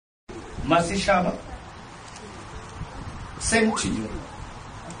Masechaba, sent to you.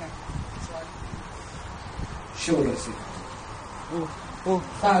 Okay. Show us it.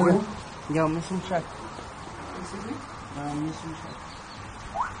 Sorry. Yo, missing track. Excuse me? Missing track.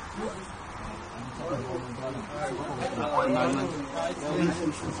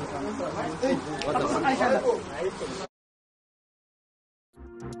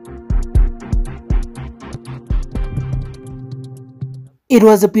 It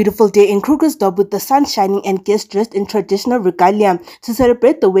was a beautiful day in Krugersdorp with the sun shining and guests dressed in traditional regalia to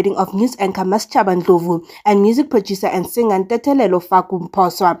celebrate the wedding of news anchor Masechaba Ndlovu and music producer and singer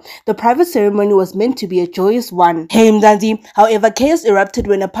Ndlovu. The private ceremony was meant to be a joyous one. Hey Mzansi, however, chaos erupted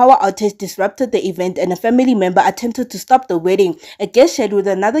when a power outage disrupted the event and a family member attempted to stop the wedding. A guest shared with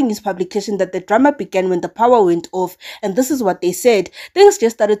another news publication that the drama began when the power went off, and this is what they said. Things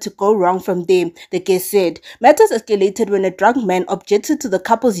just started to go wrong from there, the guest said. Matters escalated when a drunk man objected to the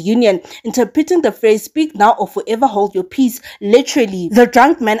couple's union, interpreting the phrase "speak now or forever hold your peace" literally. The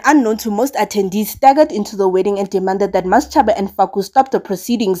drunk man, unknown to most attendees, staggered into the wedding and demanded that Masechaba and Faku stop the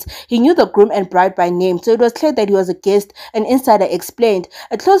proceedings. He knew the groom and bride by name, so it was clear that he was a guest, an insider explained.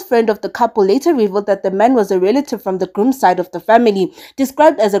 A close friend of the couple later revealed that the man was a relative from the groom's side of the family,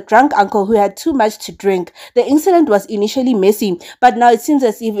 described as a drunk uncle who had too much to drink. The incident was initially messy, but now it seems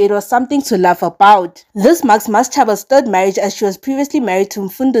as if it was something to laugh about. This marks Masechaba's third marriage, as she was previously married to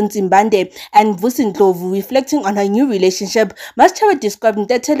Mfundo Nzimbande and Ndlovu. Reflecting on her new relationship, Masechaba described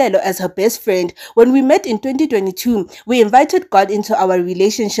Ndlovu as her best friend. When we met in 2022, we invited God into our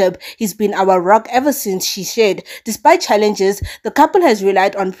relationship. He's been our rock ever since, she shared. Despite challenges, the couple has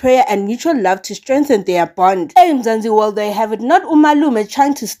relied on prayer and mutual love to strengthen their bond. Hey Mzansi, well, they have it. Not Malome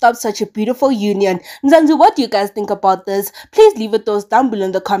trying to stop such a beautiful union. Mzansi, what do you guys think about this? Please leave it those down below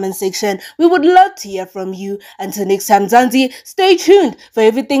in the comment section. We would love to hear from you. Until next time, Mzansi, stay tuned for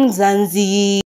everything Mzansi.